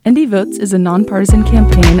ND Votes is a nonpartisan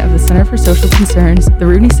campaign of the Center for Social Concerns, the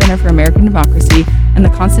Rooney Center for American Democracy, and the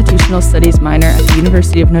Constitutional Studies minor at the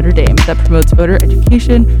University of Notre Dame that promotes voter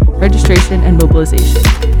education, registration, and mobilization.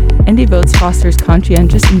 ND Votes fosters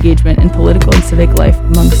conscientious engagement in political and civic life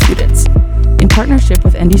among students. In partnership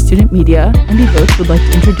with ND Student Media, ND Votes would like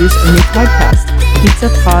to introduce our new podcast, Pizza,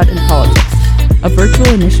 Pod, and Politics, a virtual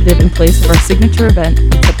initiative in place of our signature event,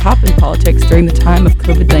 Pizza, Pop, and Politics, during the time of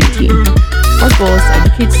COVID-19. Our goal is to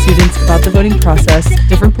educate students about the voting process,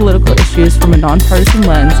 different political issues from a nonpartisan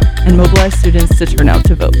lens, and mobilize students to turn out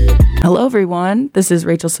to vote. Hello, everyone. This is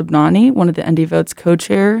Rachel Subnani, one of the ND Votes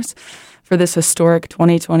co-chairs for this historic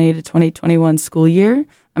 2020 to 2021 school year.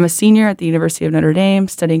 I'm a senior at the University of Notre Dame,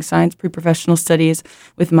 studying science pre-professional studies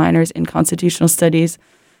with minors in constitutional studies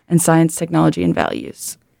and science, technology, and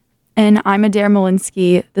values. And I'm Adair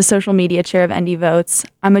Malinsky, the social media chair of ND Votes.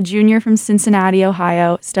 I'm a junior from Cincinnati,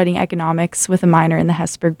 Ohio, studying economics with a minor in the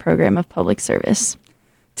Hesburgh program of public service.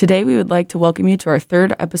 Today, we would like to welcome you to our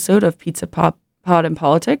third episode of Pizza, Pop, Pod, and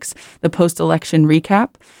Politics, the post-election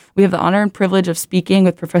recap. We have the honor and privilege of speaking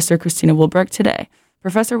with Professor Christina Wilbrecht today.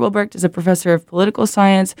 Professor Wilbrecht is a professor of political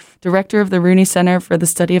science, director of the Rooney Center for the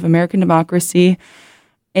Study of American Democracy,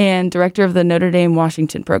 and director of the Notre Dame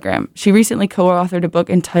Washington program. She recently co-authored a book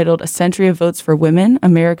entitled A Century of Votes for Women,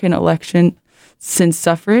 American Election Since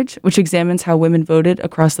Suffrage, which examines how women voted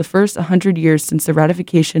across the first 100 years since the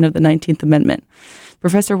ratification of the 19th Amendment.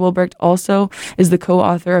 Professor Wilbrecht also is the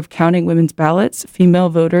co-author of Counting Women's Ballots, Female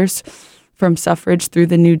Voters from Suffrage Through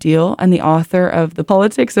the New Deal, and the author of The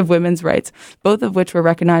Politics of Women's Rights, both of which were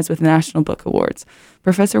recognized with National Book Awards.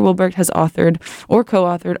 Professor Wilbrecht has authored or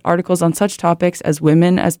co-authored articles on such topics as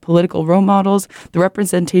women as political role models, the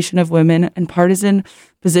representation of women, and partisan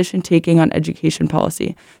position-taking on education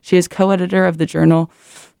policy. She is co-editor of the journal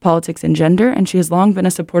Politics and Gender, and she has long been a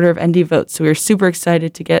supporter of ND Votes, so we are super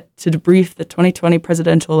excited to get to debrief the 2020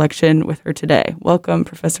 presidential election with her today. Welcome,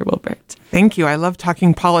 Professor Wilbrecht. Thank you. I love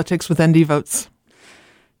talking politics with ND Votes.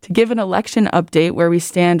 To give an election update where we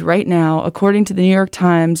stand right now, according to the New York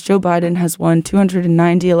Times, Joe Biden has won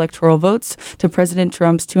 290 electoral votes to President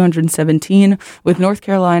Trump's 217, with North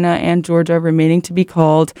Carolina and Georgia remaining to be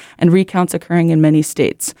called and recounts occurring in many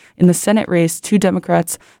states. In the Senate race, 2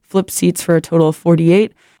 Democrats flipped seats for a total of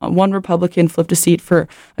 48. 1 Republican flipped a seat for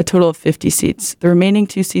a total of 50 seats. The remaining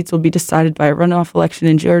 2 seats will be decided by a runoff election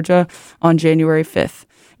in Georgia on January 5th.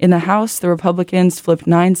 In the House, the Republicans flipped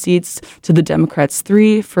 9 seats to the Democrats'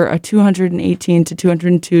 3 for a 218 to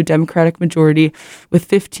 202 Democratic majority, with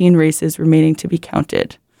 15 races remaining to be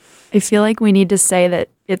counted. I feel like we need to say that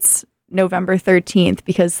it's November 13th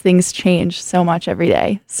because things change so much every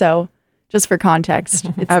day. So just for context,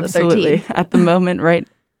 it's Absolutely. the 13th. At the moment,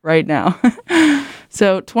 right now.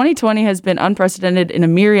 So 2020 has been unprecedented in a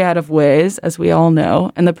myriad of ways, as we all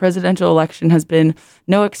know, and the presidential election has been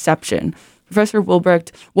no exception. Professor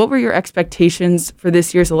Wilbrecht, what were your expectations for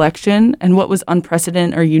this year's election, and what was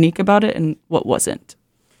unprecedented or unique about it, and what wasn't?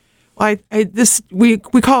 Well, we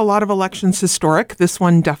call a lot of elections historic. This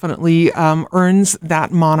one definitely earns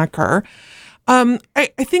that moniker. I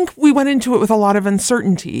think we went into it with a lot of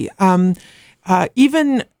uncertainty.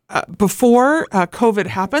 Even before COVID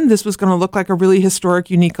happened, this was going to look like a really historic,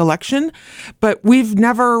 unique election. But we've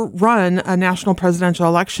never run a national presidential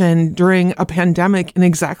election during a pandemic in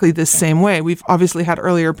exactly this same way. We've obviously had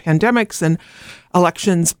earlier pandemics and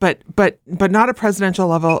elections, but not a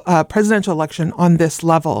presidential election on this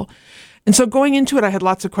level. And so going into it, I had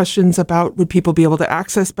lots of questions about, would people be able to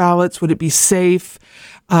access ballots? Would it be safe?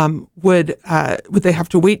 Would they have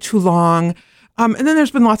to wait too long? And then there's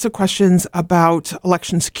been lots of questions about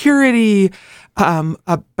election security,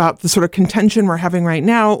 about the sort of contention we're having right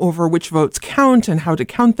now over which votes count and how to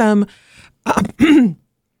count them.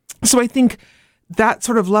 So I think that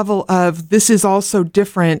sort of level of this is also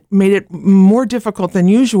different made it more difficult than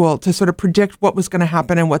usual to sort of predict what was going to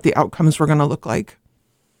happen and what the outcomes were going to look like.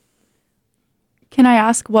 Can I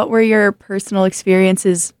ask, what were your personal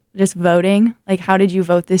experiences just voting? Like, how did you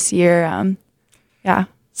vote this year? Yeah.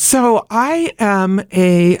 So I am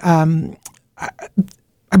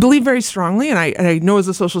I believe very strongly, and I know as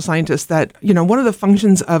a social scientist that, one of the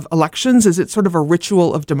functions of elections is it's sort of a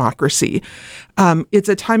ritual of democracy. It's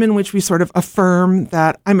a time in which we sort of affirm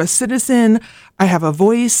that I'm a citizen, I have a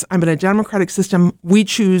voice, I'm in a democratic system, we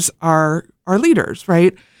choose our leaders,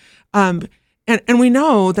 right? And we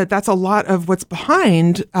know that that's a lot of what's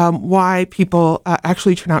behind why people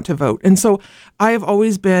actually turn out to vote. And so I have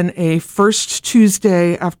always been a first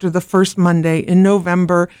Tuesday after the first Monday in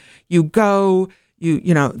November, you go,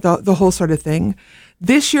 the whole sort of thing.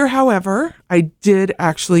 This year, however, I did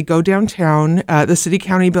actually go downtown, the city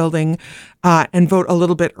county building, and vote a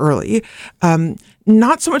little bit early.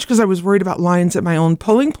 Not so much because I was worried about lines at my own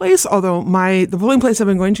polling place, although the polling place I've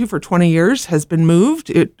been going to for 20 years has been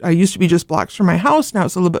moved. I used to be just blocks from my house. Now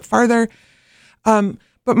it's a little bit farther. But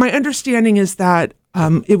my understanding is that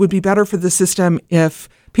it would be better for the system if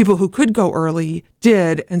people who could go early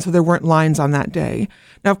did, and so there weren't lines on that day.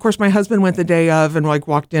 Now, of course, my husband went the day of and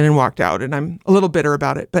walked in and walked out, and I'm a little bitter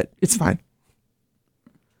about it, but it's fine.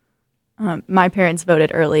 My parents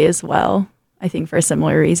voted early as well, I think for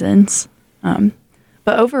similar reasons.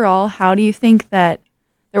 But overall, how do you think that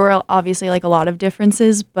there were obviously a lot of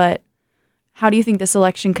differences, but how do you think this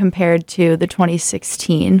election compared to the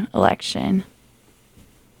 2016 election?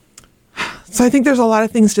 So I think there's a lot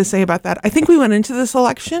of things to say about that. I think we went into this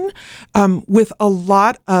election with a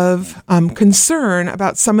lot of concern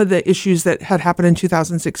about some of the issues that had happened in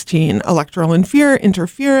 2016, electoral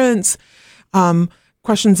interference,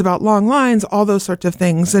 questions about long lines, all those sorts of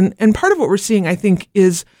things. And part of what we're seeing, I think,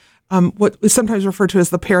 is what is sometimes referred to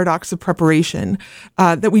as the paradox of preparation,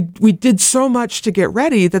 that we did so much to get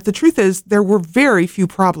ready that the truth is there were very few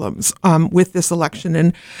problems with this election.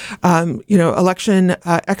 And, election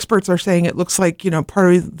experts are saying it looks like,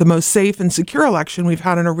 part of the most safe and secure election we've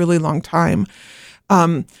had in a really long time.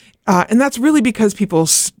 And that's really because people,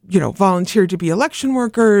 volunteered to be election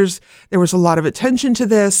workers. There was a lot of attention to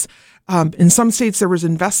this. In some states, there was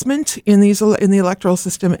investment in the electoral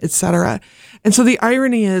system, et cetera. And so the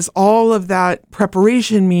irony is all of that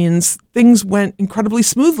preparation means things went incredibly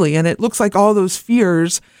smoothly. And it looks like all those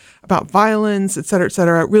fears about violence, et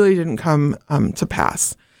cetera, really didn't come to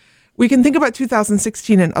pass. We can think about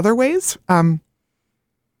 2016 in other ways.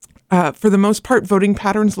 For the most part, voting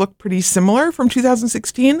patterns look pretty similar from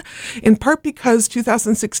 2016, in part because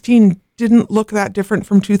 2016 didn't look that different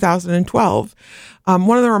from 2012.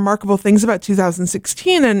 One of the remarkable things about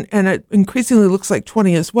 2016, and it increasingly looks like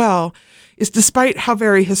 20 as well, is despite how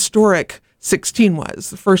very historic 16 was,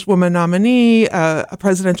 the first woman nominee, a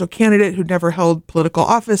presidential candidate who'd never held political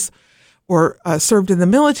office or served in the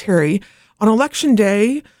military, on election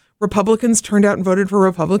day, Republicans turned out and voted for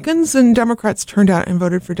Republicans, and Democrats turned out and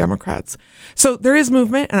voted for Democrats. So there is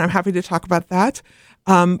movement, and I'm happy to talk about that.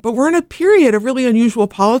 But we're in a period of really unusual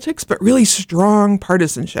politics, but really strong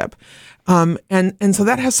partisanship. And so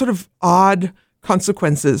that has sort of odd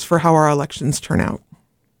consequences for how our elections turn out.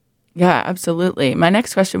 Yeah, absolutely. My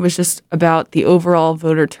next question was just about the overall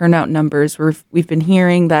voter turnout numbers. We've been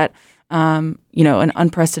hearing that, an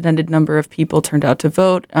unprecedented number of people turned out to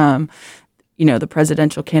vote. The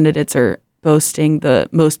presidential candidates are boasting the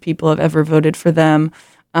most people have ever voted for them.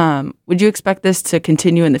 Would you expect this to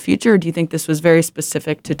continue in the future, or do you think this was very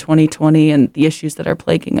specific to 2020 and the issues that are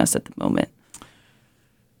plaguing us at the moment?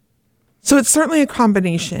 So it's certainly a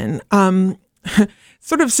combination.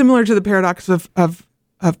 Sort of similar to the paradox of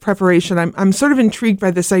preparation. I'm sort of intrigued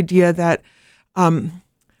by this idea that,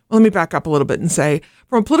 let me back up a little bit and say,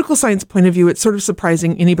 from a political science point of view, it's sort of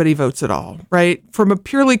surprising anybody votes at all, right? From a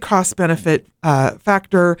purely cost-benefit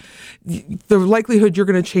factor, the likelihood you're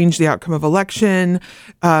going to change the outcome of election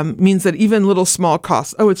means that even little small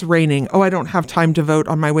costs, it's raining, I don't have time to vote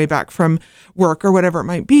on my way back from work or whatever it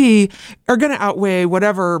might be, are going to outweigh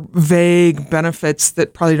whatever vague benefits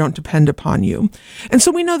that probably don't depend upon you. And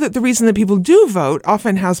so we know that the reason that people do vote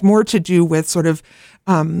often has more to do with sort of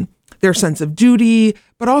their sense of duty,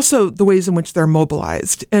 but also the ways in which they're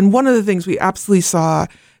mobilized. And one of the things we absolutely saw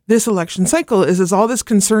this election cycle is as all this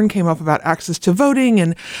concern came up about access to voting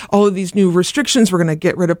and all of these new restrictions, we're going to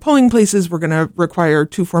get rid of polling places, we're going to require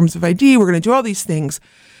 2 forms of ID, we're going to do all these things,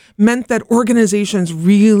 meant that organizations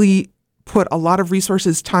really put a lot of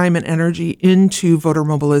resources, time, and energy into voter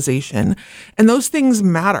mobilization. And those things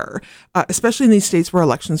matter, especially in these states where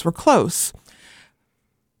elections were close.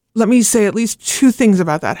 Let me say at least 2 things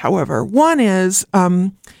about that, however. One is,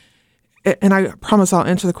 and I promise I'll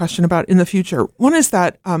answer the question about in the future. One is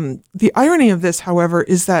that the irony of this, however,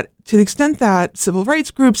 is that to the extent that civil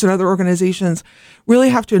rights groups and other organizations really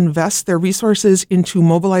have to invest their resources into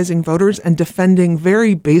mobilizing voters and defending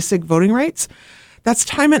very basic voting rights, that's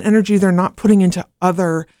time and energy they're not putting into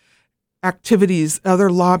other activities,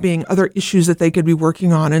 other lobbying, other issues that they could be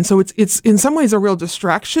working on. And so it's in some ways a real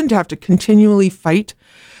distraction to have to continually fight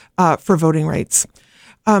for voting rights.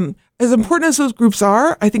 As important as those groups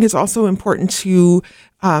are, I think it's also important to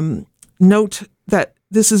note that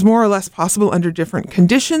this is more or less possible under different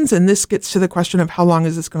conditions, and this gets to the question of how long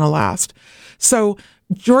is this going to last. So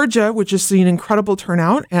Georgia, which has seen incredible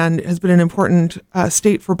turnout and has been an important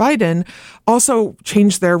state for Biden, also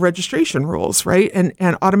changed their registration rules, right?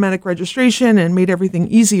 And automatic registration and made everything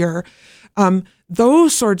easier.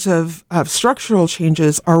 Those sorts of structural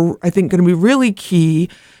changes are, I think, going to be really key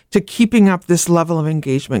to keeping up this level of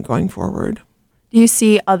engagement going forward. Do you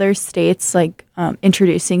see other states like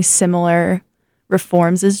introducing similar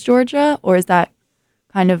reforms as Georgia, or is that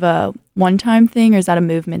kind of a one-time thing, or is that a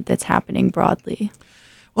movement that's happening broadly?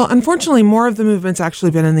 Well, unfortunately, more of the movement's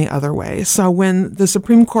actually been in the other way. So when the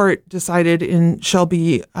Supreme Court decided in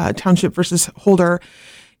Shelby Township versus Holder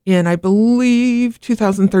in, I believe,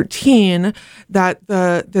 2013, that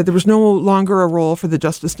there was no longer a role for the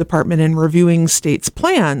Justice Department in reviewing states'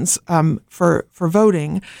 plans for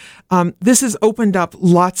voting, this has opened up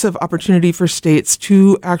lots of opportunity for states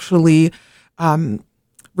to actually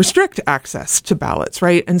restrict access to ballots,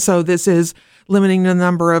 right? And so this is limiting the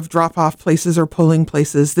number of drop-off places or polling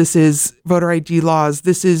places. This is voter ID laws.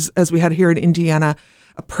 This is, as we had here in Indiana,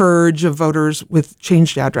 a purge of voters with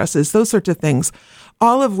changed addresses, those sorts of things,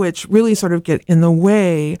 all of which really sort of get in the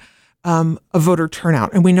way of voter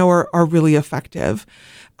turnout, and we know are really effective.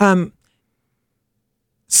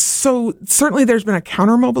 So certainly there's been a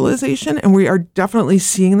counter-mobilization, and we are definitely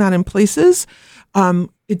seeing that in places.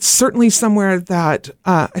 It's certainly somewhere that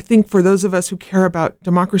I think for those of us who care about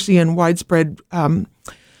democracy and widespread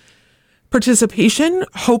participation,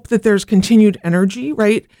 hope that there's continued energy,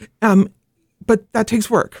 right? But that takes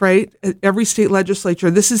work, right? Every state legislature,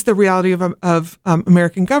 this is the reality of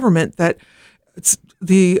American government, that it's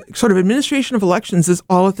the sort of administration of elections is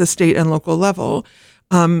all at the state and local level.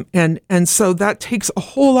 And so that takes a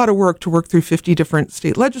whole lot of work to work through 50 different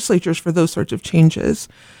state legislatures for those sorts of changes.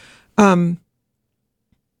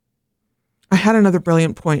 I had another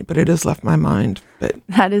brilliant point, but it has left my mind. But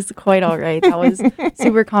that is quite all right. That was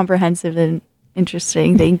super comprehensive and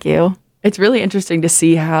interesting. Thank you. It's really interesting to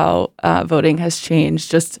see how voting has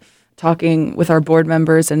changed. Just talking with our board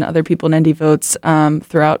members and other people in ND Votes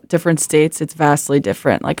throughout different states, it's vastly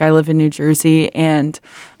different. Like, I live in New Jersey, and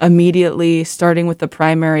immediately starting with the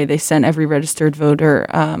primary, they sent every registered voter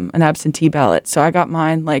an absentee ballot. So I got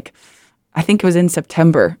mine I think it was in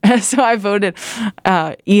September. So I voted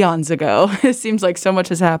eons ago. It seems like so much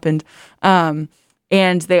has happened. And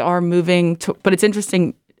they are moving to, but it's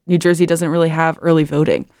interesting, New Jersey doesn't really have early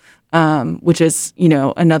voting, which is,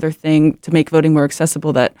 another thing to make voting more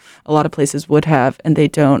accessible that a lot of places would have, and they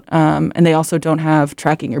don't. And they also don't have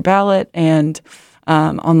tracking your ballot and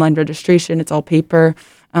online registration. It's all paper.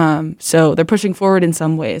 So they're pushing forward in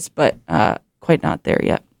some ways, but quite not there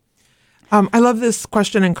yet. I love this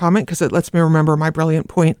question and comment because it lets me remember my brilliant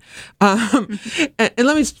point. And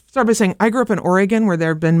let me start by saying I grew up in Oregon, where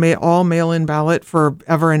there have been all mail-in ballot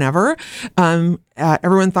forever and ever.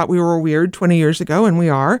 Everyone thought we were weird 20 years ago, and we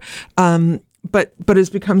are. But it's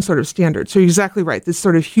become sort of standard. So you're exactly right. This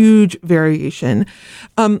sort of huge variation.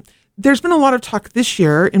 There's been a lot of talk this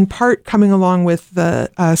year, in part coming along with the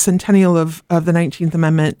centennial of the 19th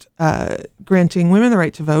Amendment granting women the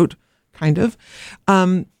right to vote, kind of.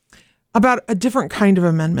 About a different kind of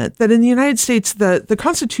amendment, that in the United States, the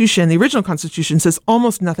Constitution, the original Constitution, says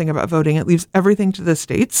almost nothing about voting. It leaves everything to the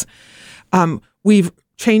states. We've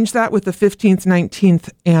changed that with the 15th, 19th,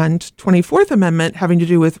 and 24th Amendment having to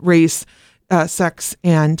do with race, sex,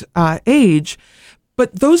 and age.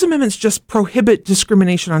 But those amendments just prohibit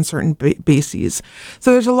discrimination on certain bases.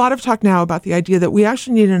 So there's a lot of talk now about the idea that we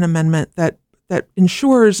actually need an amendment that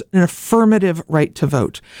ensures an affirmative right to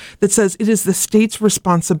vote, that says it is the state's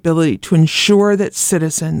responsibility to ensure that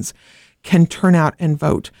citizens can turn out and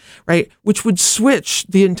vote, right? Which would switch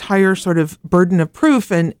the entire sort of burden of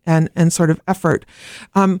proof and sort of effort.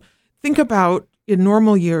 Think about, in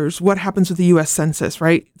normal years, what happens with the U.S. Census,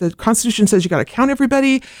 right? The Constitution says you got to count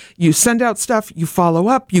everybody, you send out stuff, you follow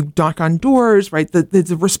up, you knock on doors, right?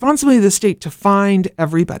 The responsibility of the state to find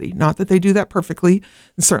everybody. Not that they do that perfectly,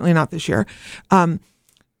 and certainly not this year.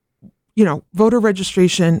 Voter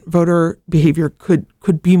registration, voter behavior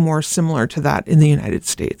could be more similar to that in the United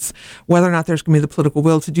States. Whether or not there's going to be the political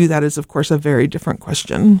will to do that is, of course, a very different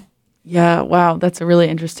question. Yeah, wow, that's a really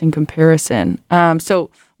interesting comparison. So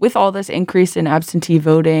with all this increase in absentee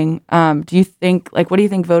voting, what do you think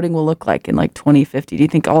voting will look like in 2050? Do you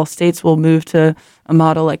think all states will move to a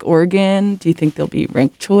model like Oregon? Do you think there'll be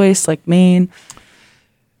ranked choice like Maine?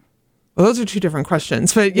 Well, those are two different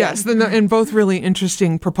questions, but yes, and both really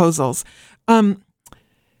interesting proposals.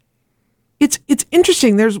 it's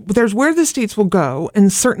interesting. There's where the states will go,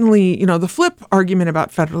 and certainly, the flip argument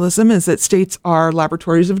about federalism is that states are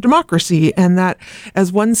laboratories of democracy, and that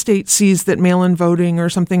as one state sees that mail-in voting or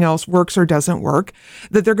something else works or doesn't work,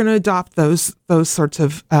 that they're going to adopt those sorts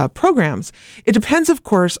of programs. It depends, of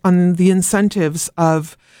course, on the incentives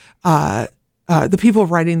of the people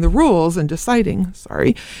writing the rules and deciding,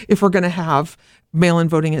 if we're going to have mail-in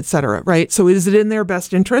voting, et cetera, right? So is it in their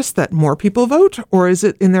best interest that more people vote, or is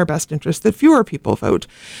it in their best interest that fewer people vote?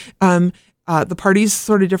 The parties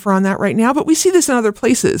sort of differ on that right now, but we see this in other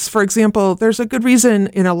places. For example, there's a good reason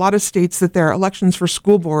in a lot of states that their elections for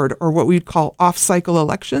school board, or what we'd call off-cycle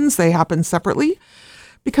elections, they happen separately.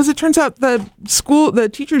 Because it turns out the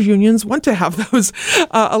teachers' unions want to have those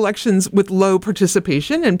elections with low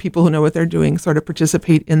participation, and people who know what they're doing sort of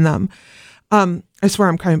participate in them. I swear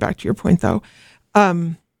I'm coming back to your point, though.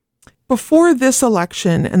 Before this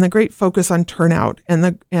election and the great focus on turnout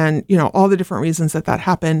and all the different reasons that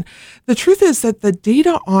happened, the truth is that the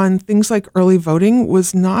data on things like early voting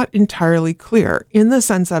was not entirely clear in the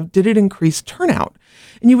sense of, did it increase turnout?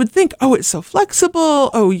 And you would think, oh, it's so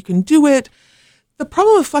flexible. Oh, you can do it. The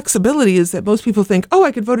problem with flexibility is that most people think, oh,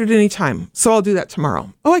 I could vote at any time, so I'll do that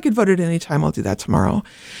tomorrow. Oh, I could vote at any time, I'll do that tomorrow.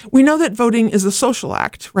 We know that voting is a social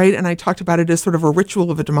act, right? And I talked about it as sort of a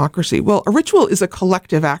ritual of a democracy. Well, a ritual is a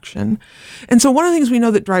collective action. And so one of the things we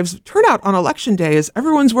know that drives turnout on election day is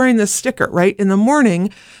everyone's wearing this sticker, right? In the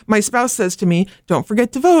morning, my spouse says to me, don't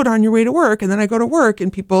forget to vote on your way to work. And then I go to work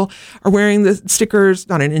and people are wearing the stickers,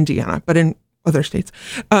 not in Indiana, but in other states,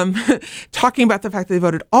 talking about the fact that they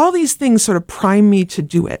voted. All these things sort of prime me to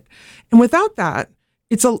do it. And without that,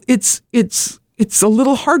 it's a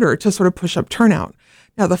little harder to sort of push up turnout.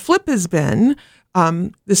 Now, the flip has been,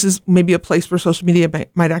 this is maybe a place where social media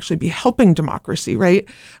might actually be helping democracy, right?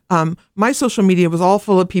 My social media was all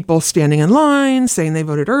full of people standing in line, saying they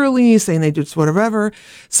voted early, saying they did whatever.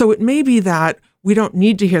 So it may be that we don't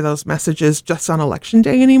need to hear those messages just on election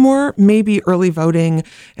day anymore. Maybe early voting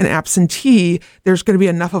and absentee, there's going to be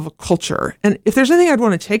enough of a culture. And if there's anything I'd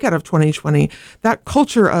want to take out of 2020, that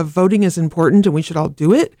culture of voting is important and we should all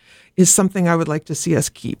do it is something I would like to see us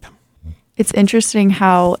keep. It's interesting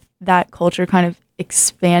how that culture kind of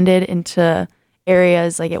expanded into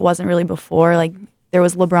areas like it wasn't really before. Like there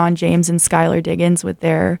was LeBron James and Skylar Diggins with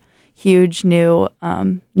their huge new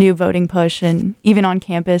voting push. And even on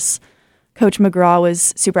campus, Coach McGraw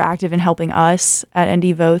was super active in helping us at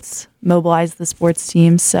ND Votes mobilize the sports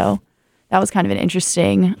teams. So that was kind of an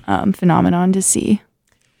interesting phenomenon to see.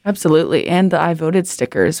 Absolutely. And the I voted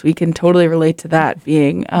stickers, we can totally relate to that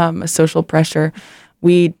being a social pressure.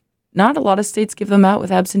 Not a lot of states give them out with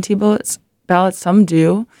absentee ballots. Some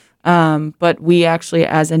do. But we actually,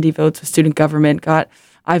 as ND Votes with student government, got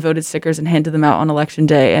I voted stickers and handed them out on election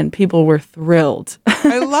day, and people were thrilled.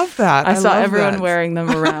 I love that. I saw everyone wearing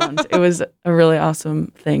them around. It was a really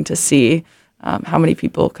awesome thing to see how many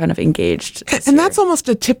people kind of engaged. And that's almost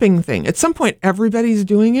a tipping thing. At some point, everybody's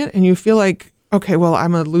doing it, and you feel like, okay, well,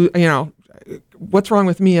 what's wrong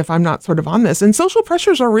with me if I'm not sort of on this? And social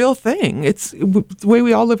pressures are a real thing. It's the way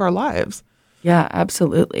we all live our lives. Yeah,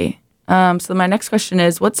 absolutely. So my next question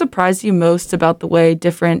is, what surprised you most about the way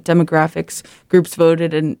different demographics groups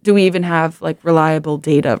voted? And do we even have reliable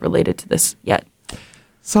data related to this yet?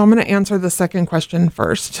 So I'm going to answer the second question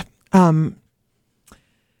first.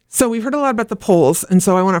 So we've heard a lot about the polls. And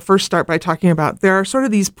so I want to first start by talking about there are sort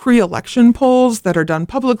of these pre-election polls that are done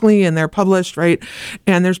publicly and they're published, right?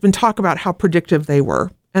 And there's been talk about how predictive they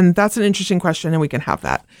were. And that's an interesting question, and we can have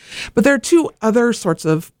that. But there are two other sorts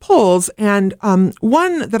of polls, and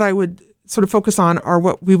one that I would sort of focus on are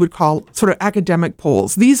what we would call sort of academic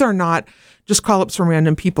polls. These are not just call-ups from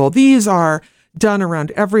random people. These are done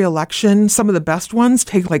around every election. Some of the best ones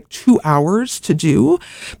take 2 hours to do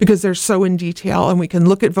because they're so in detail, and we can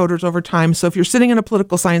look at voters over time. So if you're sitting in a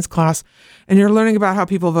political science class and you're learning about how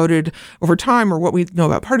people voted over time or what we know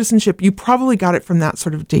about partisanship, you probably got it from that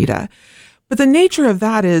sort of data. But the nature of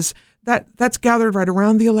that is that's gathered right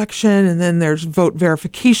around the election, and then there's vote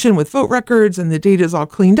verification with vote records, and the data is all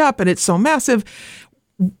cleaned up, and it's so massive.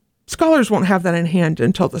 Scholars won't have that in hand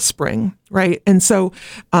until the spring, right? And so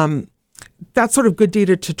that's sort of good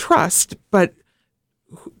data to trust, but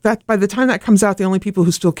that by the time that comes out, the only people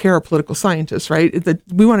who still care are political scientists, right?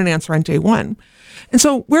 We want an answer on day one. And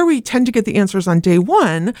so where we tend to get the answers on day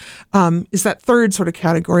one is that third sort of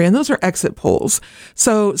category, and those are exit polls.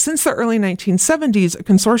 So since the early 1970s, a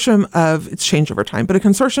consortium of, it's changed over time, but a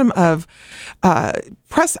consortium of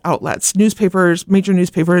press outlets, newspapers, major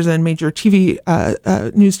newspapers and major TV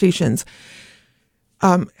news stations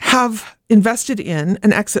have invested in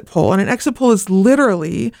an exit poll. And an exit poll is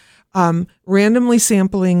literally randomly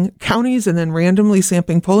sampling counties and then randomly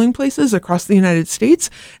sampling polling places across the United States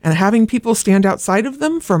and having people stand outside of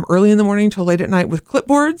them from early in the morning till late at night with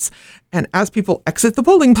clipboards. And as people exit the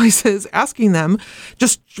polling places, asking them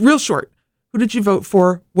just real short, who did you vote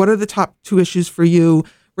for? What are the top 2 issues for you?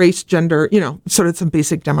 Race, gender, sort of some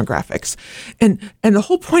basic demographics. And the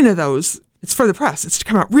whole point of those, it's for the press. It's to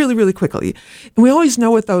come out really, really quickly. And we always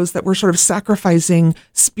know with those that we're sort of sacrificing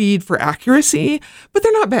speed for accuracy, but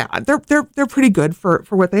they're not bad. They're pretty good for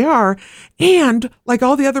what they are. And like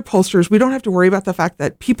all the other pollsters, we don't have to worry about the fact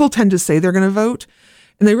that people tend to say they're going to vote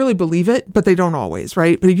and they really believe it, but they don't always,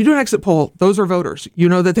 right? But if you do an exit poll, those are voters. You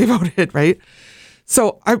know that they voted, right?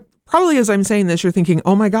 So probably as I'm saying this, you're thinking,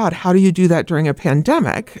 oh my God, how do you do that during a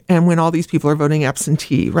pandemic and when all these people are voting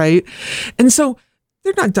absentee, right? And so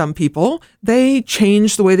they're not dumb people. They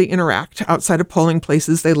changed the way they interact outside of polling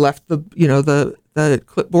places. They left the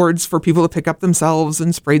clipboards for people to pick up themselves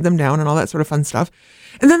and sprayed them down and all that sort of fun stuff.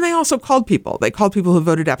 And then they also called people. They called people who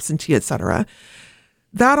voted absentee, et cetera.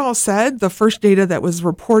 That all said, the first data that was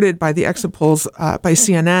reported by the exit polls by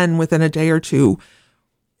CNN within a day or two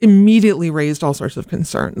immediately raised all sorts of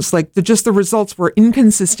concerns. Like the results were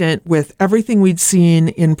inconsistent with everything we'd seen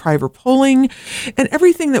in private polling and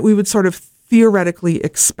everything that we would sort of theoretically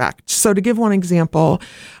expect. So to give one example,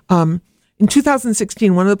 in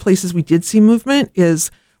 2016, one of the places we did see movement is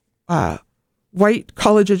white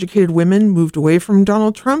college-educated women moved away from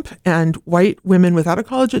Donald Trump and white women without a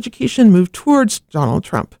college education moved towards Donald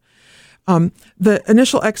Trump. The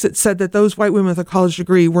initial exit said that those white women with a college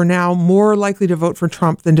degree were now more likely to vote for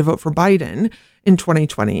Trump than to vote for Biden in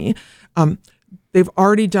 2020. They've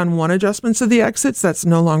already done one adjustment to the exits. That's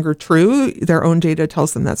no longer true. Their own data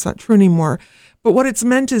tells them that's not true anymore. But what it's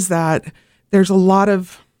meant is that there's a lot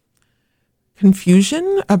of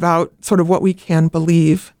confusion about sort of what we can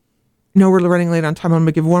believe. No, we're running late on time. I'm going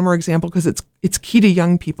to give one more example because it's key to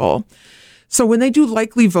young people. So when they do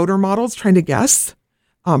likely voter models trying to guess,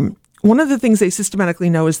 one of the things they systematically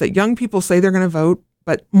know is that young people say they're going to vote,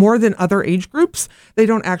 but more than other age groups, they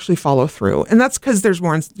don't actually follow through. And that's because there's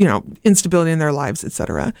more, instability in their lives, et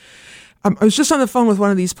cetera. I was just on the phone with one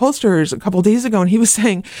of these pollsters a couple of days ago, and he was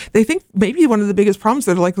saying they think maybe one of the biggest problems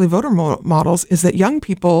with their likely voter models is that young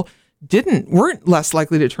people weren't less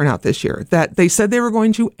likely to turn out this year, that they said they were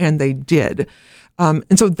going to, and they did.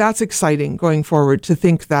 And so that's exciting going forward to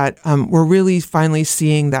think that we're really finally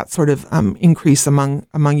seeing that sort of increase among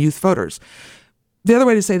youth voters. The other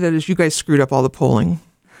way to say that is you guys screwed up all the polling.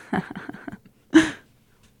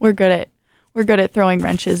 We're good at throwing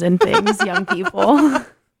wrenches in things, young people.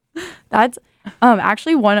 That's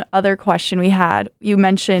actually one other question we had. You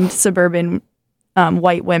mentioned suburban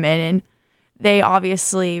white women, and they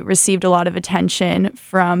obviously received a lot of attention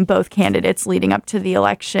from both candidates leading up to the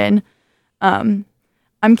election.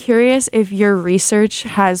 I'm curious if your research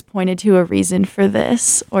has pointed to a reason for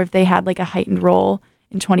this, or if they had like a heightened role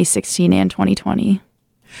in 2016 and 2020.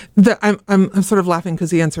 I'm sort of laughing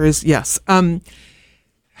because the answer is yes.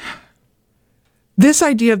 This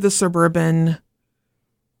idea of the suburban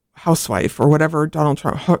housewife or whatever Donald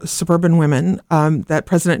Trump, suburban women that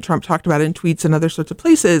President Trump talked about in tweets and other sorts of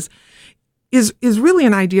places is really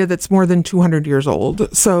an idea that's more than 200 years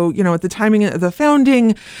old. So, at the timing of the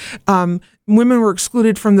founding, women were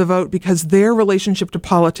excluded from the vote because their relationship to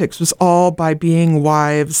politics was all by being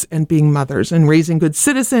wives and being mothers and raising good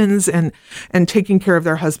citizens and taking care of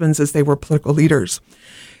their husbands as they were political leaders.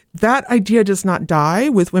 That idea does not die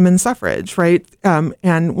with women's suffrage, right?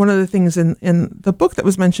 And one of the things in the book that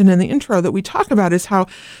was mentioned in the intro that we talk about is how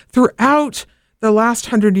throughout the last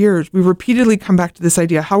 100 years, we repeatedly come back to this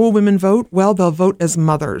idea. How will women vote? Well, they'll vote as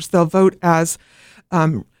mothers. They'll vote as,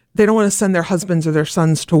 they don't want to send their husbands or their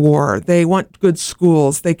sons to war. They want good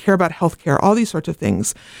schools. They care about healthcare, all these sorts of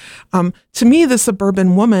things. To me, the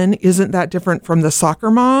suburban woman isn't that different from the soccer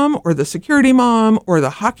mom or the security mom or the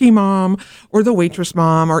hockey mom or the waitress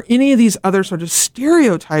mom or any of these other sort of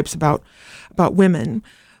stereotypes about women.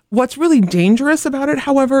 What's really dangerous about it,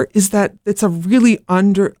 however, is that it's a really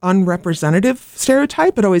unrepresentative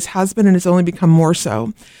stereotype. It always has been, and it's only become more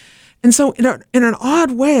so. And so in an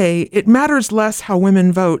odd way, it matters less how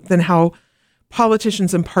women vote than how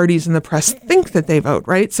politicians and parties and the press think that they vote,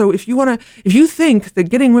 right? So if you think that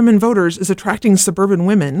getting women voters is attracting suburban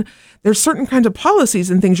women, there's certain kinds of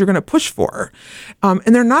policies and things you're going to push for.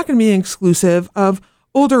 And they're not going to be exclusive of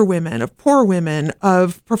older women, of poor women,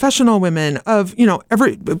 of professional women, of,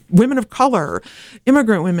 every women of color,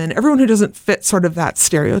 immigrant women, everyone who doesn't fit sort of that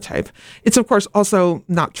stereotype. It's, of course, also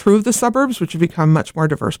not true of the suburbs, which have become much more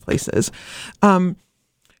diverse places.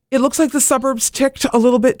 It looks like the suburbs ticked a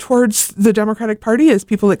little bit towards the Democratic Party as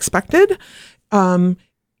people expected.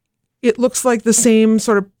 it looks like the same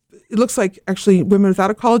sort of, it looks like actually women without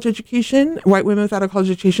a college education, white women without a college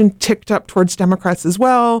education ticked up towards Democrats as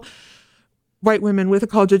well. White women with a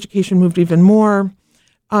college education moved even more.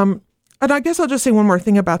 And I guess I'll just say one more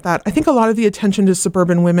thing about that. I think a lot of the attention to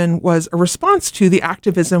suburban women was a response to the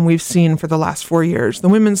activism we've seen for the last 4 years. The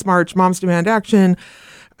Women's March, Moms Demand Action,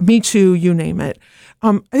 Me Too, you name it.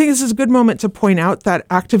 I think this is a good moment to point out that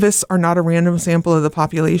activists are not a random sample of the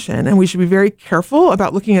population, and we should be very careful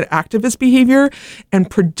about looking at activist behavior and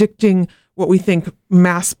predicting what we think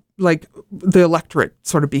the electorate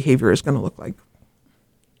sort of behavior is going to look like.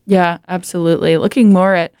 Yeah, absolutely. Looking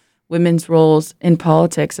more at women's roles in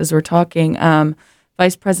politics as we're talking,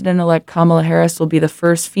 Vice President-elect Kamala Harris will be the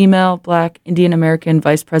first female, Black, Indian American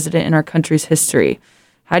vice president in our country's history.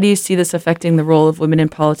 How do you see this affecting the role of women in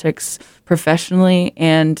politics professionally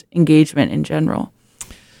and engagement in general?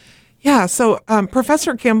 Yeah, so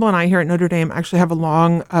Professor Campbell and I here at Notre Dame actually have a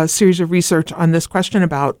long series of research on this question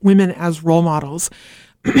about women as role models.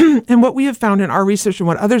 And what we have found in our research and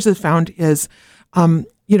what others have found is,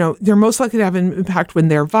 they're most likely to have an impact when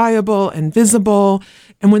they're viable and visible,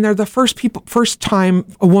 and when they're the first time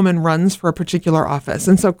a woman runs for a particular office.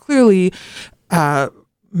 And so clearly,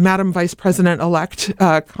 Madam Vice President-elect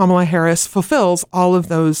Kamala Harris fulfills all of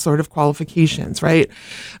those sort of qualifications, right?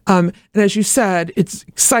 And as you said, it's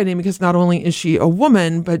exciting because not only is she a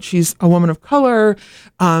woman, but she's a woman of color,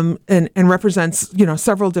 and represents,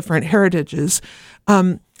 several different heritages.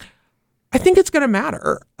 I think it's going to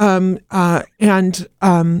matter.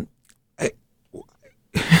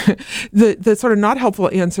 The sort of not helpful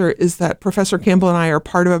answer is that Professor Campbell and I are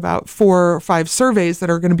part of about 4 or 5 surveys that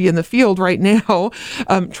are going to be in the field right now,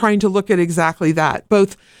 trying to look at exactly that.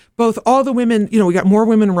 Both all the women, we got more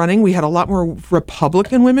women running. We had a lot more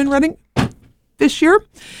Republican women running this year.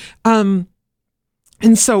 And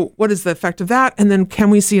so what is the effect of that? And then can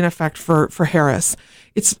we see an effect for Harris?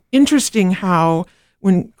 It's interesting how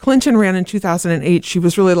when Clinton ran in 2008, she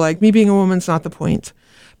was really like, me being a woman's not the point.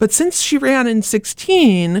 But since she ran in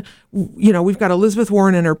 2016, we've got Elizabeth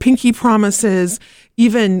Warren and her pinky promises.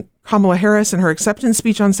 Even Kamala Harris in her acceptance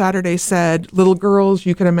speech on Saturday said, little girls,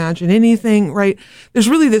 you can imagine anything, right? There's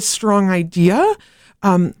really this strong idea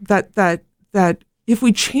that if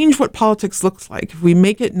we change what politics looks like, if we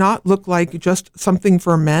make it not look like just something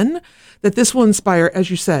for men, that this will inspire, as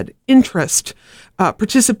you said, interest,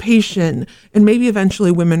 participation, and maybe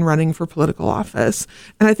eventually women running for political office.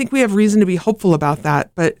 And I think we have reason to be hopeful about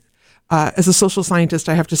that. But as a social scientist,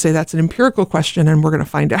 I have to say that's an empirical question, and we're going to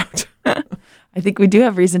find out. I think we do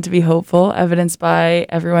have reason to be hopeful, evidenced by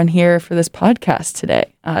everyone here for this podcast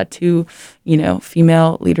today, to,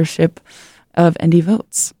 female leadership of ND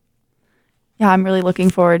Votes. Yeah, I'm really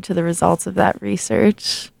looking forward to the results of that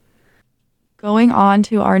research. Going on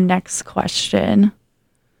to our next question.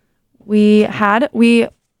 We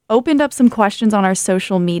opened up some questions on our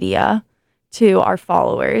social media to our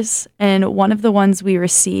followers, and one of the ones we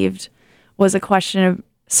received was a question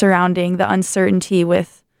surrounding the uncertainty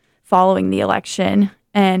with following the election,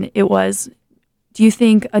 and it was, do you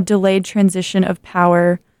think a delayed transition of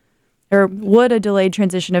power, or would a delayed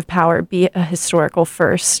transition of power be a historical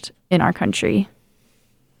first in our country?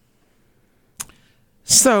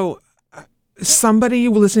 So somebody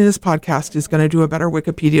listening to this podcast is going to do a better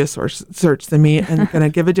Wikipedia search than me and going to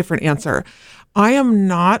give a different answer. I am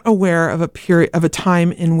not aware of a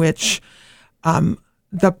time in which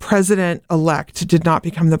the president-elect did not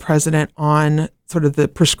become the president on sort of the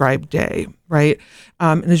prescribed day, right?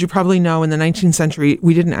 And as you probably know, in the 19th century,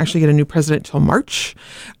 we didn't actually get a new president till March.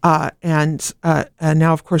 And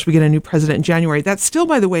now, of course, we get a new president in January. That still,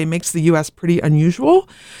 by the way, makes the U.S. pretty unusual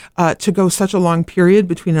to go such a long period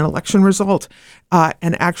between an election result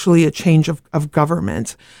and actually a change of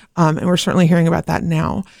government. And we're certainly hearing about that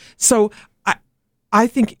now. So I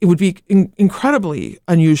think it would be incredibly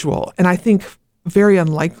unusual. And I think very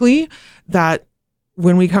unlikely that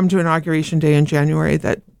when we come to Inauguration Day in January,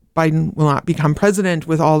 that Biden will not become president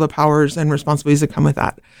with all the powers and responsibilities that come with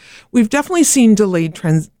that. We've definitely seen delayed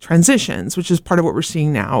transitions, which is part of what we're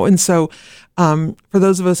seeing now. And so for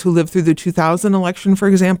those of us who lived through the 2000 election, for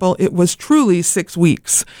example, it was truly 6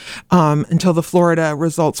 weeks until the Florida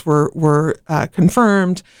results were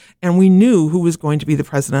confirmed, and we knew who was going to be the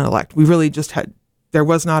president-elect. We really just there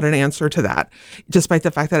was not an answer to that, despite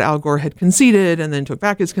the fact that Al Gore had conceded and then took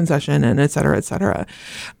back his concession, and et cetera, et cetera.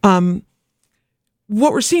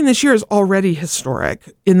 What we're seeing this year is already historic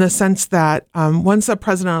in the sense that once a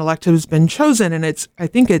president-elect has been chosen, and I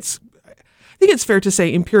think it's fair to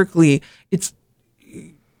say empirically it's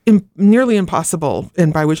nearly impossible,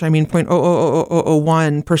 and by which I mean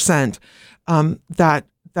 0.00001%,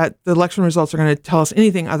 that the election results are going to tell us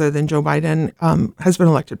anything other than Joe Biden has been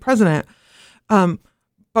elected president.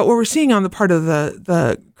 But what we're seeing on the part of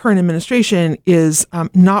the current administration is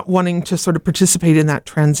not wanting to sort of participate in that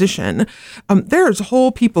transition. There's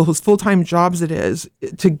whole people whose full-time jobs it is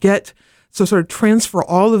to sort of transfer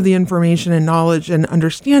all of the information and knowledge and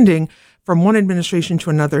understanding from one administration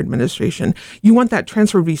to another administration. You want that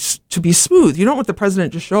transfer to be smooth. You don't want the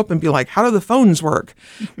president to show up and be like, how do the phones work?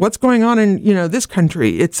 What's going on in, this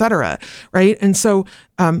country, et cetera, right? And so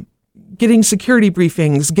getting security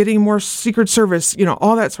briefings, getting more Secret Service,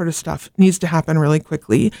 all that sort of stuff needs to happen really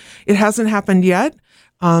quickly. It hasn't happened yet.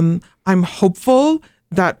 I'm hopeful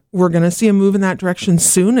that we're going to see a move in that direction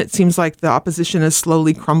soon. It seems like the opposition is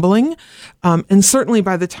slowly crumbling, and certainly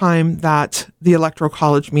by the time that the Electoral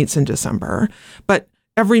College meets in December. But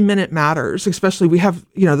every minute matters, especially we have,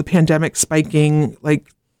 the pandemic spiking. Like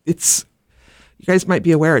you guys might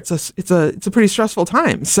be aware, it's a pretty stressful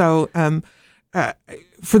time. So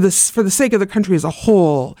for the sake of the country as a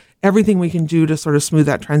whole, everything we can do to sort of smooth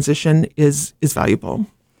that transition is valuable.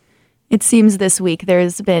 It seems this week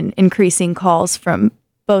there's been increasing calls from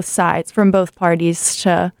both sides, from both parties,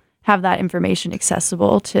 to have that information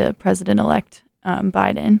accessible to President-elect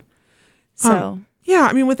Biden. So,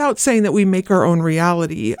 without saying that we make our own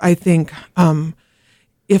reality, I think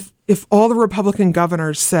if all the Republican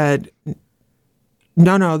governors said,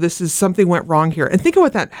 no, this is something went wrong here. And think of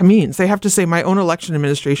what that means. They have to say my own election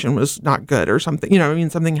administration was not good or something,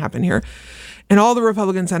 something happened here. And all the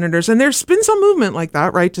Republican senators, and there's been some movement like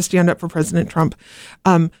that, right, to stand up for President Trump.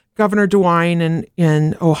 Governor DeWine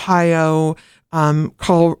in Ohio,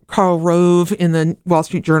 Karl Rove in the Wall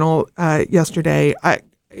Street Journal yesterday.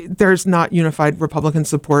 There's not unified Republican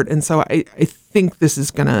support. And so I think this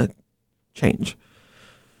is going to change.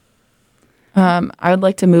 I would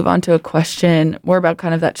like to move on to a question more about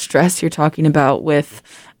kind of that stress you're talking about with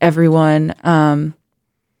everyone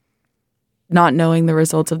not knowing the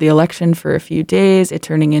results of the election for a few days, it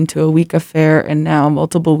turning into a week affair, and now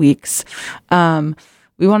multiple weeks.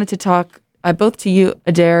 We wanted to talk both to you,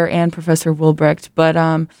 Adair, and Professor Wilbrecht, but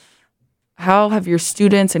how have your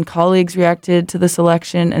students and colleagues reacted to this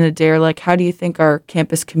election? And Adair, how do you think our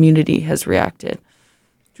campus community has reacted?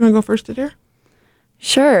 Do you want to go first, Adair?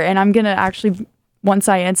 Sure. And I'm going to actually, once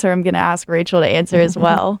I answer, I'm going to ask Rachel to answer as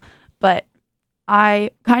well. But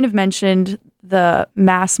I kind of mentioned the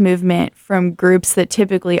mass movement from groups that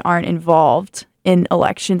typically aren't involved in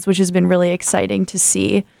elections, which has been really exciting to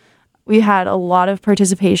see. We had a lot of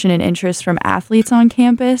participation and interest from athletes on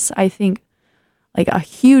campus. I think a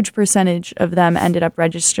huge percentage of them ended up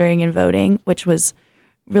registering and voting, which was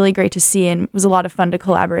really great to see, and it was a lot of fun to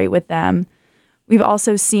collaborate with them. We've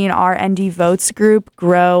also seen our ND Votes group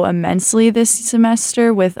grow immensely this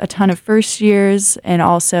semester with a ton of first years and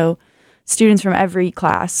also students from every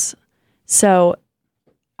class. So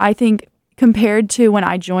I think compared to when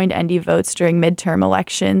I joined ND Votes during midterm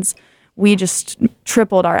elections, we just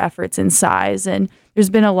tripled our efforts in size. And there's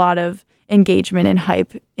been a lot of engagement and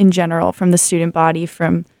hype in general from the student body,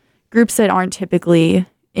 from groups that aren't typically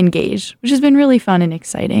engaged, which has been really fun and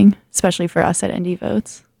exciting, especially for us at ND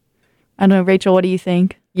Votes. I don't know, Rachel, what do you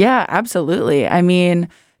think? Yeah, absolutely. I mean,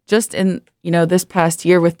 just in, this past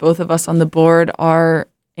year with both of us on the board, our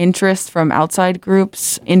interest from outside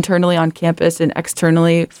groups internally on campus and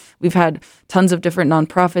externally, we've had tons of different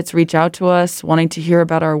nonprofits reach out to us wanting to hear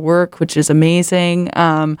about our work, which is amazing.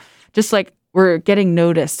 We're getting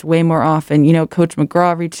noticed way more often. Coach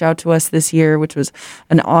McGraw reached out to us this year, which was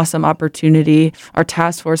an awesome opportunity. Our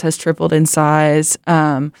task force has tripled in size.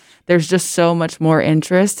 There's just so much more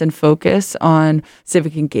interest and focus on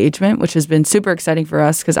civic engagement, which has been super exciting for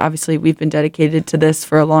us because obviously we've been dedicated to this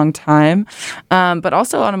for a long time. But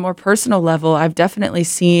also on a more personal level, I've definitely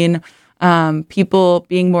seen people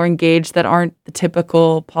being more engaged that aren't the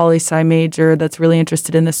typical poli-sci major that's really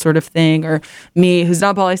interested in this sort of thing, or me who's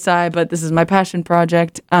not poli-sci, but this is my passion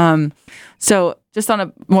project. So just on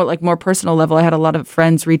a more personal level, I had a lot of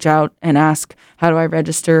friends reach out and ask, how do I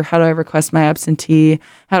register? How do I request my absentee?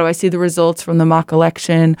 How do I see the results from the mock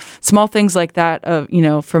election? Small things like that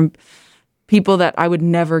from people that I would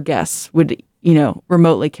never guess would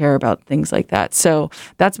remotely care about things like that. So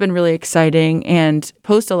that's been really exciting. And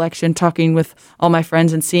post-election, talking with all my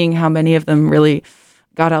friends and seeing how many of them really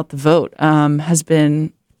got out the vote has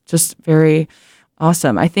been just very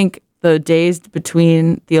awesome. I think the days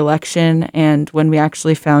between the election and when we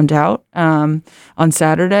actually found out on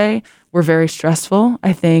Saturday were very stressful.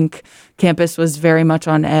 I think Campus was very much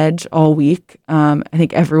on edge all week. I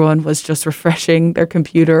think everyone was just refreshing their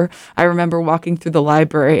computer. I remember walking through the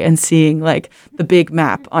library and seeing like the big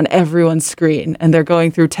map on everyone's screen, and they're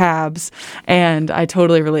going through tabs. And I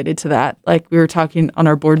totally related to that. Like, we were talking on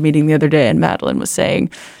our board meeting the other day, and Madeline was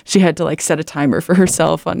saying she had to like set a timer for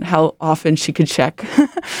herself on how often she could check.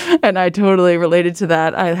 And I totally related to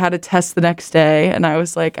that. I had a test the next day, and I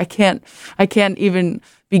was like, I can't even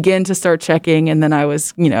begin to start checking, and then I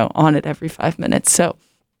was, on it every 5 minutes. So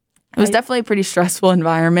it was definitely a pretty stressful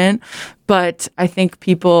environment, but I think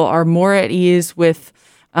people are more at ease with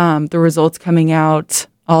the results coming out.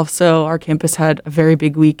 Also, our campus had a very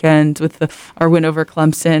big weekend with our win over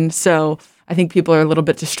Clemson. So I think people are a little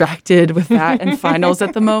bit distracted with that and finals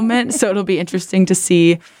at the moment. So it'll be interesting to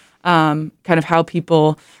see kind of how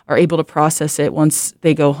people are able to process it once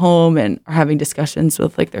they go home and are having discussions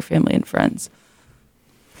with like their family and friends.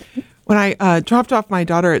 When I dropped off my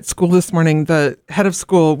daughter at school this morning, the head of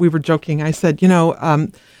school, we were joking. I said,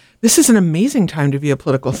 this is an amazing time to be a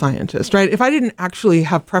political scientist, right? If I didn't actually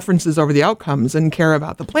have preferences over the outcomes and care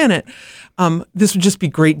about the planet, this would just be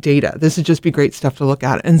great data. This would just be great stuff to look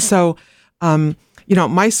at. And so,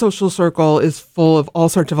 my social circle is full of all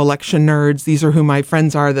sorts of election nerds. These are who my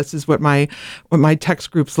friends are. This is what my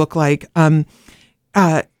text groups look like. And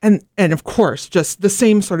of course, just the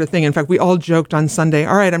same sort of thing. In fact, we all joked on Sunday,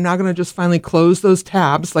 all right, I'm now going to just finally close those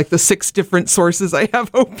tabs, like the 6 different sources I have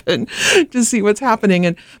open to see what's happening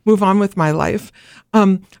and move on with my life.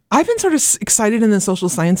 I've been sort of excited in the social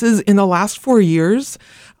sciences in the last 4 years.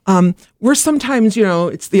 We're sometimes,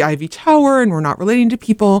 it's the Ivy Tower and we're not relating to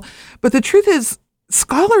people. But the truth is,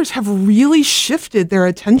 scholars have really shifted their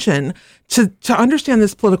attention to understand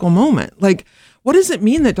this political moment. Like, what does it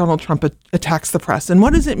mean that Donald Trump attacks the press? And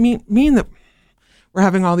what does it mean that we're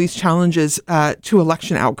having all these challenges to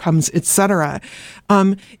election outcomes, et cetera?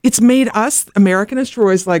 It's made us, Americanists, who are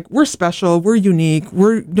always like, we're special, we're unique,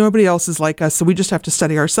 nobody else is like us, so we just have to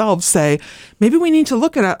study ourselves, say, maybe we need to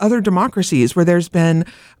look at other democracies where there's been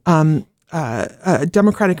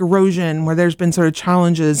democratic erosion, where there's been sort of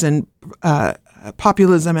challenges and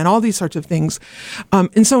populism and all these sorts of things.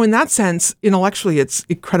 And so in that sense, intellectually, it's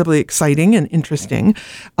incredibly exciting and interesting.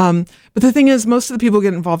 But the thing is, most of the people who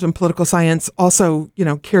get involved in political science also,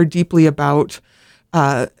 care deeply about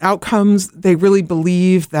outcomes. They really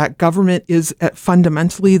believe that government is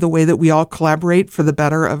fundamentally the way that we all collaborate for the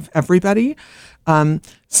better of everybody.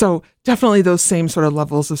 So definitely those same sort of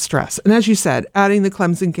levels of stress. And as you said, adding the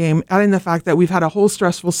Clemson game, adding the fact that we've had a whole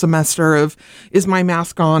stressful semester of, is my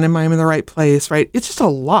mask on? Am I in the right place? Right? It's just a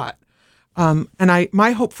lot. And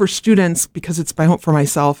my hope for students, because it's my hope for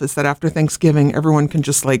myself, is that after Thanksgiving, everyone can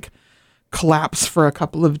just like collapse for a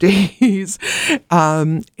couple of days,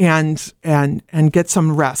 and get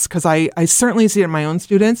some rest. Cause I certainly see it in my own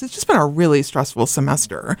students. It's just been a really stressful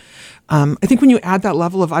semester. I think when you add that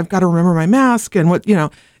level of, I've got to remember my mask and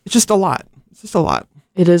it's just a lot. It's just a lot.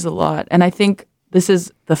 It is a lot. And I think this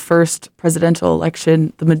is the first presidential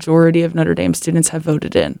election the majority of Notre Dame students have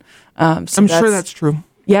voted in. I'm sure that's true.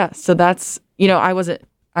 Yeah. So that's,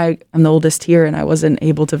 I'm the oldest here and I wasn't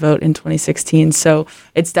able to vote in 2016. So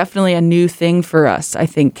it's definitely a new thing for us, I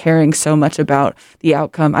think, caring so much about the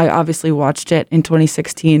outcome. I obviously watched it in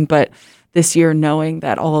 2016, but this year knowing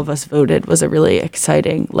that all of us voted was a really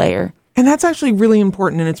exciting layer. And that's actually really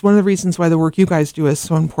important. And it's one of the reasons why the work you guys do is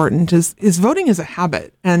so important is voting is a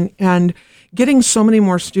habit and getting so many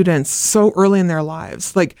more students so early in their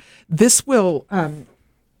lives. Like this will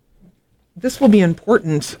be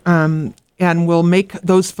important and will make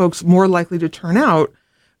those folks more likely to turn out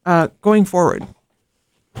going forward.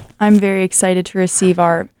 I'm very excited to receive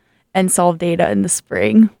our NSOLVE data in the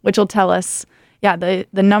spring, which will tell us, the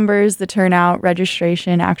numbers, the turnout,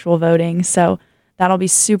 registration, actual voting. So that'll be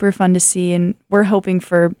super fun to see. And we're hoping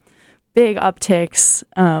for big upticks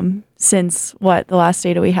since the last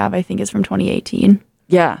data we have, I think, is from 2018.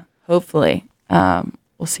 Yeah, hopefully.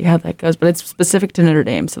 We'll see how that goes. But it's specific to Notre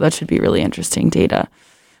Dame, so that should be really interesting data.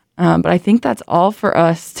 But I think that's all for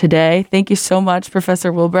us today. Thank you so much,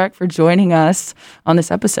 Professor Wilbrecht, for joining us on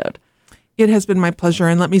this episode. It has been my pleasure.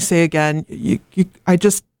 And let me say again, I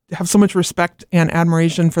just have so much respect and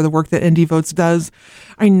admiration for the work that ND Votes does.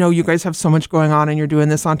 I know you guys have so much going on and you're doing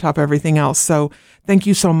this on top of everything else. So thank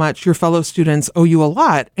you so much. Your fellow students owe you a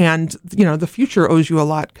lot. And, the future owes you a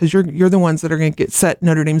lot because you're the ones that are going to set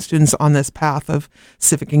Notre Dame students on this path of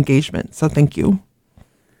civic engagement. So thank you.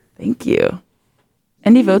 Thank you.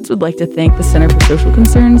 ND Votes would like to thank the Center for Social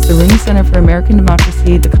Concerns, the Rooney Center for American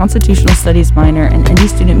Democracy, the Constitutional Studies minor, and ND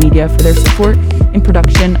Student Media for their support in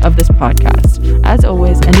production of this podcast. As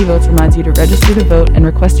always, ND Votes reminds you to register to vote and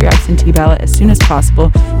request your absentee ballot as soon as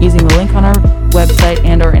possible using the link on our website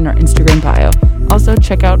and or in our Instagram bio. Also,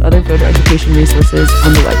 check out other voter education resources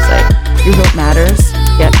on the website. Your vote matters.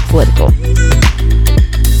 Get political.